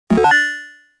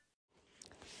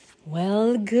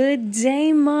Well, good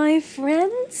day, my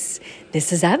friends.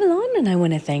 This is Avalon, and I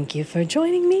want to thank you for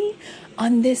joining me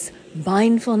on this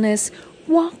mindfulness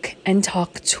walk and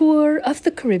talk tour of the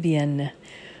Caribbean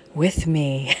with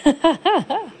me.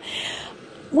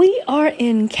 We are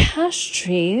in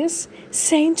Castries,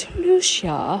 St.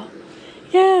 Lucia.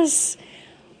 Yes,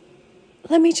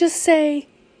 let me just say,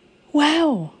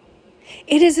 wow.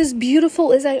 It is as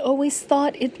beautiful as I always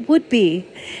thought it would be.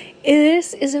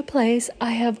 This is a place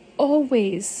I have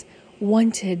always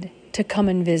wanted to come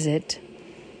and visit.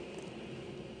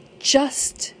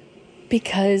 Just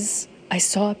because I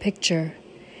saw a picture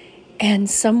and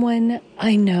someone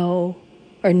I know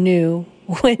or knew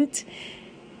went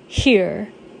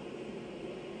here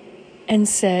and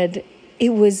said it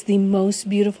was the most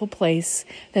beautiful place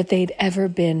that they'd ever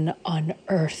been on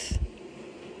earth.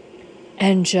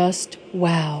 And just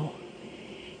wow,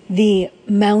 the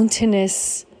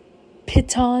mountainous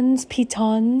pitons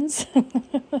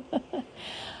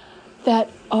that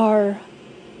are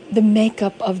the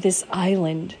makeup of this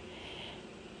island.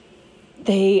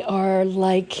 They are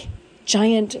like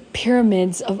giant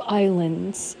pyramids of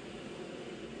islands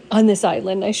on this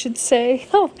island, I should say.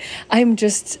 Oh, I'm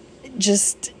just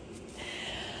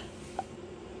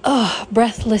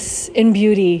breathless in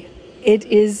beauty. It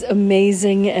is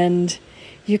amazing, and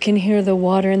you can hear the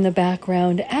water in the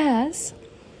background as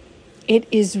it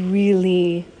is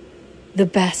really the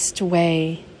best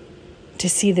way to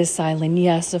see this island.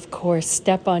 Yes, of course,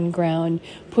 step on ground,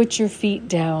 put your feet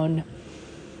down,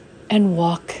 and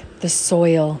walk the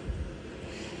soil.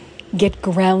 Get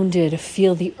grounded,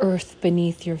 feel the earth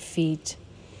beneath your feet.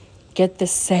 Get the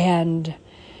sand,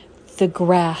 the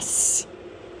grass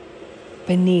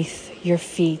beneath your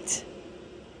feet.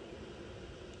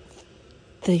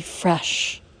 The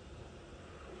fresh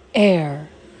air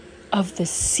of the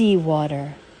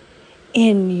seawater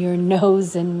in your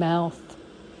nose and mouth,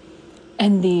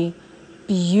 and the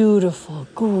beautiful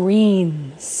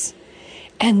greens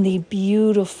and the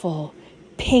beautiful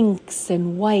pinks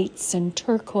and whites and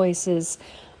turquoises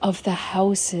of the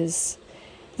houses.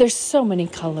 There's so many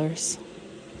colors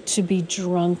to be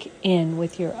drunk in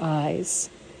with your eyes.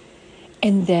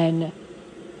 And then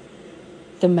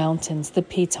the mountains, the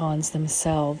pitons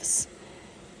themselves.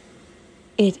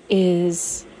 It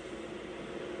is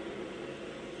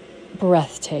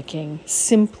breathtaking.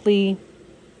 Simply,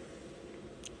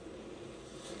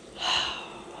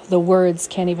 the words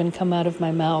can't even come out of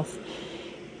my mouth.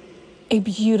 A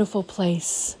beautiful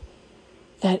place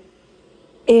that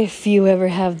if you ever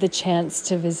have the chance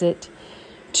to visit,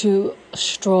 to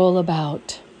stroll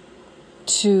about,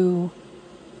 to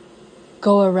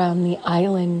go around the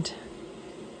island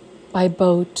by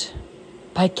boat,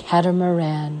 by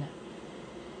catamaran,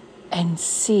 and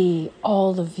see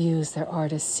all the views there are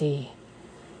to see.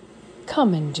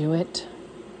 Come and do it.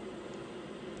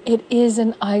 It is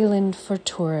an island for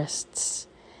tourists.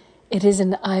 It is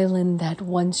an island that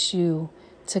wants you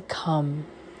to come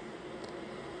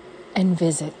and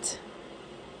visit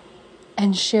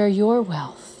and share your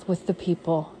wealth with the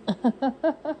people.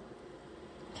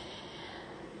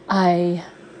 I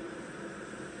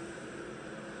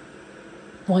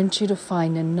want you to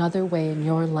find another way in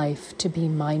your life to be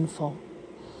mindful.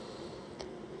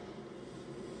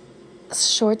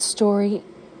 Short story,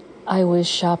 I was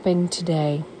shopping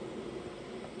today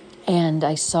and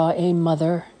I saw a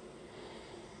mother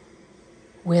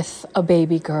with a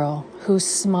baby girl who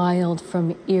smiled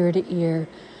from ear to ear,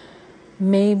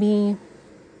 maybe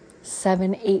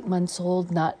 7, 8 months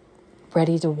old, not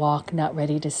ready to walk, not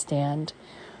ready to stand,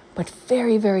 but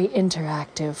very, very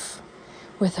interactive,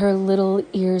 with her little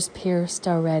ears pierced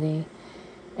already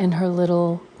and her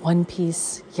little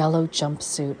one-piece yellow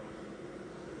jumpsuit.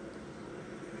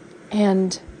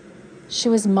 And she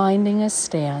was minding a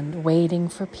stand, waiting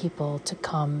for people to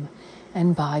come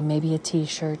and buy maybe a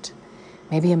t-shirt,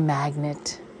 maybe a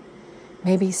magnet,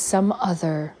 maybe some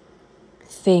other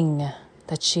thing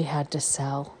that she had to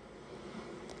sell.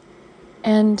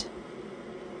 And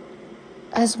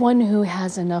as one who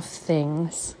has enough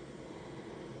things,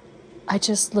 I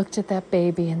just looked at that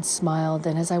baby and smiled,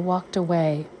 and as I walked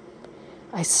away,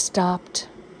 I stopped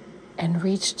and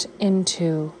reached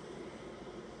into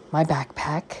my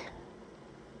backpack,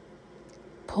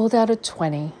 pulled out a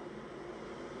 20,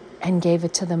 and gave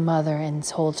it to the mother and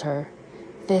told her,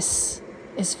 "This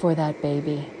is for that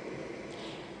baby."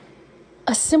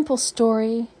 A simple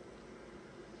story,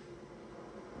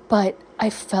 but I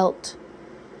felt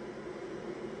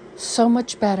so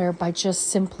much better by just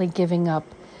simply giving up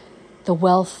the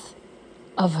wealth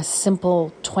of a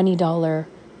simple $20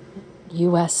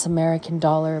 US American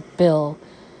dollar bill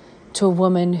to a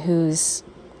woman whose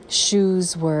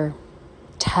Shoes were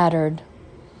tattered.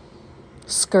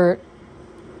 Skirt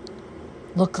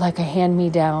looked like a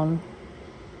hand-me-down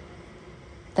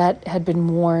that had been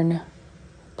worn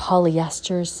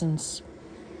polyester since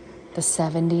the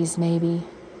 70s maybe.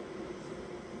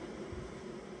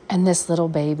 And this little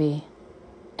baby,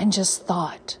 and just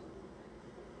thought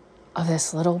of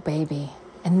this little baby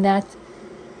and that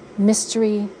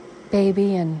mystery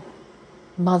baby and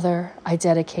mother I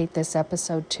dedicate this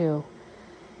episode to,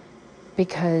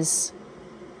 because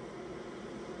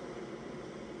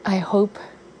I hope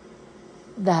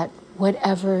that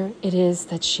whatever it is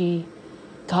that she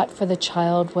got for the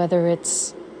child, whether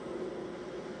it's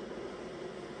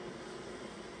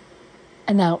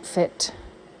an outfit,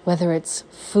 whether it's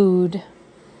food,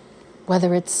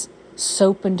 whether it's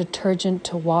soap and detergent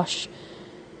to wash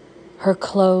her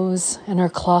clothes and her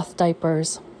cloth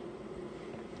diapers,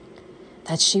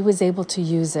 that she was able to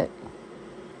use it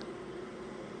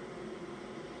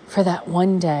for that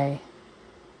one day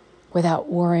without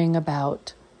worrying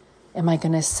about, am I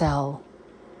going to sell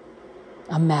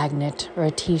a magnet or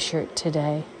a t-shirt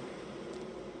today?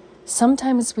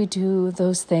 Sometimes we do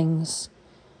those things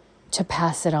to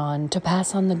pass it on, to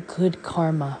pass on the good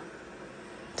karma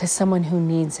to someone who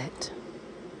needs it.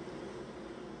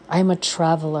 I'm a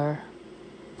traveler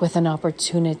with an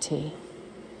opportunity,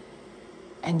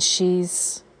 and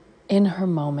she's in her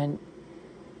moment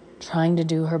trying to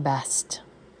do her best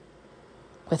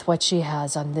with what she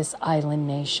has on this island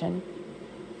nation.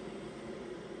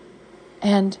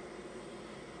 And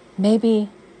maybe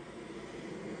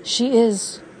she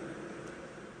is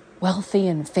wealthy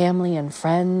and family and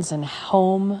friends and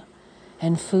home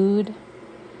and food,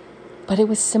 but it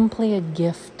was simply a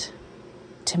gift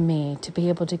to me to be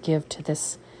able to give to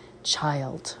this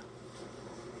child.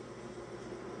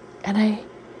 And I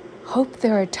hope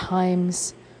there are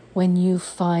times when you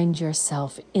find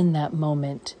yourself in that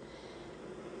moment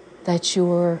that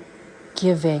you're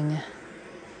giving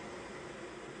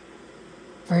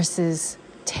versus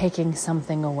taking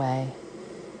something away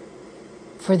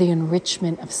for the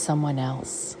enrichment of someone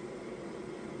else.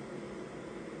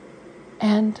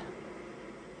 And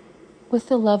with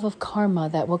the love of karma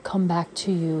that will come back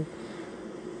to you,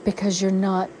 because you're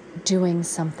not doing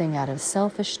something out of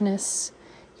selfishness,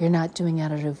 you're not doing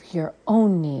it out of your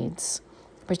own needs,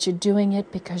 but you're doing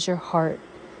it because your heart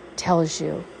tells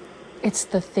you it's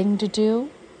the thing to do,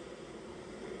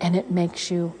 and it makes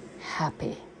you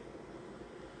happy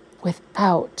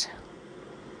without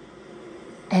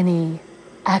any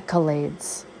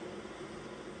accolades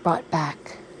brought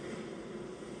back,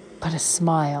 but a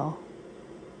smile,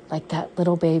 like that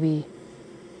little baby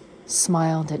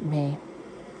smiled at me.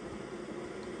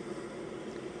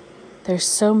 There's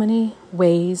so many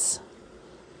ways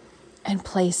and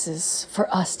places for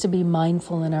us to be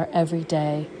mindful in our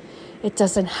everyday. It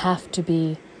doesn't have to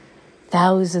be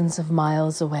thousands of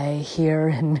miles away here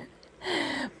in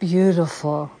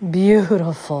beautiful,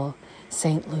 beautiful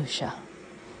St. Lucia.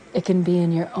 It can be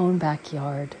in your own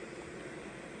backyard.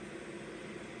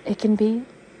 It can be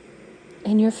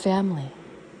in your family.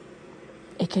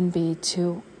 It can be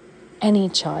to any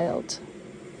child.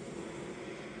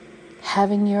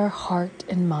 Having your heart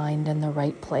and mind in the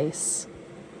right place.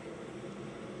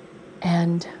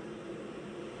 And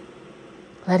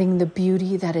letting the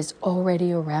beauty that is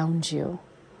already around you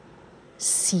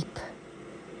seep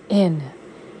in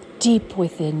deep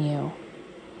within you,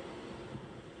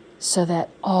 so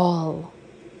that all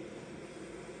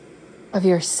of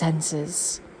your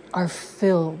senses are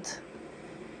filled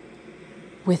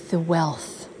with the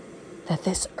wealth that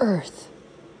this earth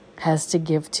has to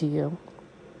give to you.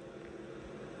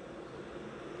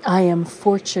 I am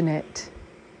fortunate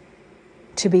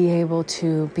to be able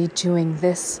to be doing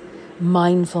this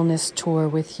mindfulness tour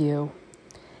with you,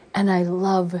 and I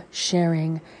love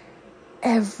sharing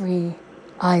every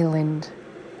island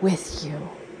with you.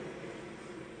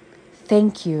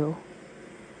 Thank you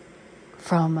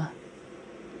from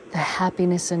the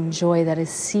happiness and joy that is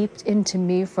seeped into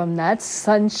me from that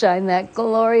sunshine, that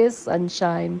glorious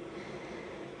sunshine,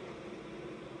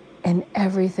 and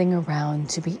everything around,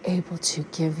 to be able to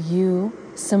give you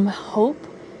some hope,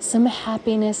 some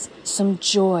happiness, some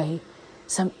joy,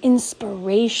 some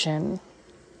inspiration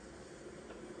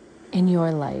in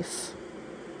your life.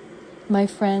 My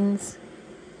friends,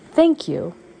 thank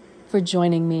you for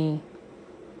joining me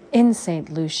in St.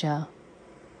 Lucia,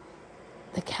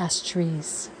 the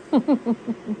Castries,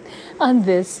 on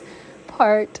this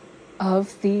part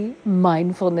of the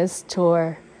mindfulness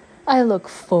tour. I look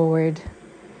forward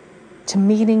to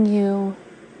meeting you,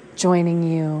 joining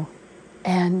you,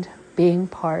 and being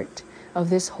part of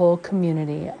this whole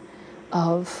community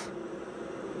of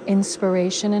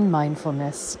inspiration, and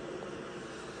mindfulness.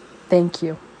 Thank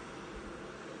you.